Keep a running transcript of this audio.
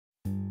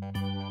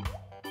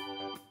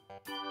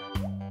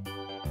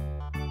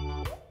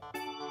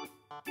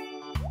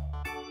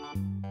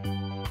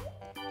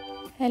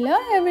Hello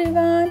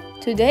everyone!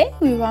 Today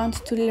we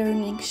want to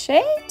learning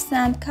shapes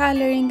and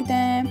coloring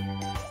them.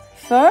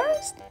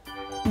 First,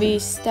 we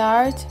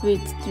start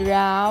with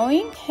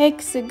drawing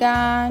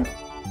hexagon.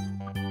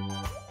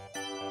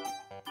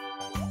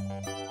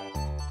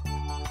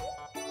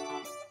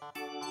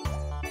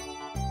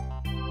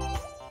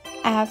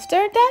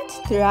 After that,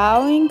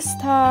 drawing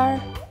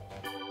star.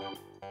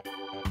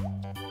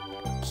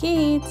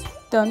 Kids,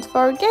 don't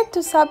forget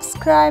to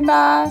subscribe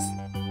us.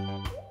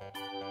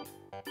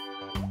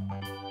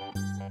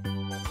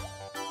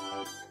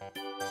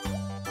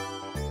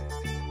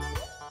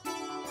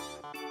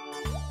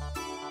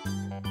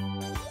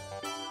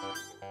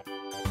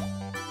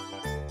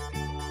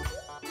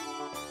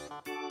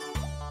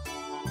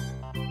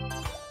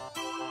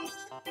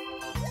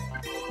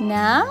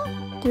 Now,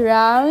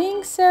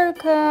 drawing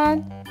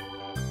circle.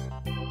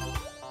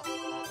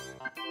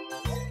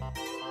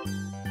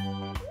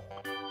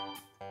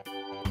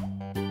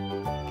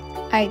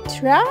 I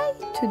try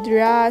to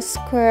draw a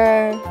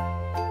square.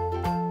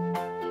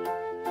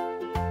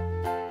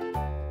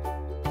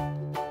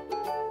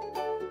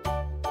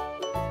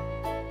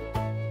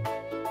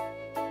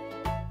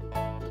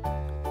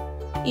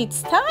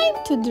 It's time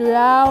to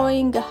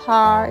drawing a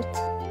heart.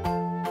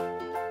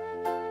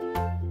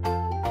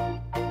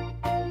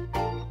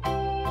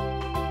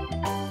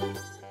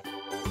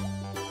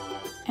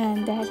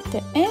 And at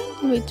the end,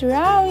 we're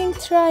drawing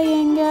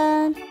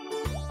triangle.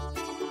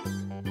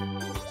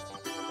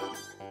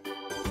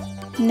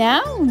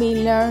 Now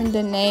we learn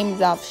the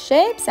names of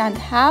shapes and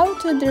how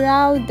to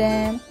draw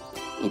them.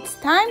 It's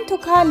time to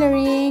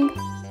coloring.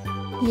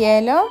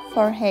 Yellow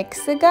for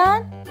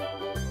hexagon,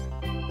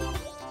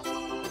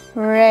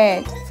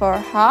 red for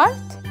heart,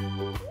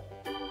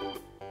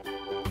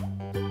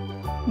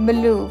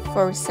 blue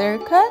for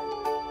circle,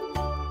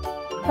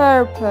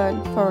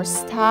 purple for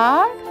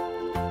star,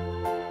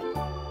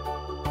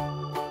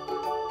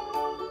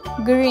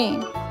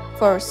 green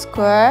for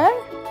square,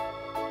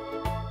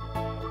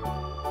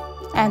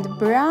 and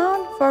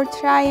brown for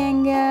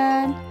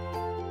triangle.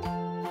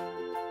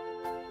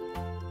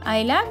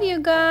 I love you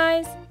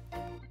guys.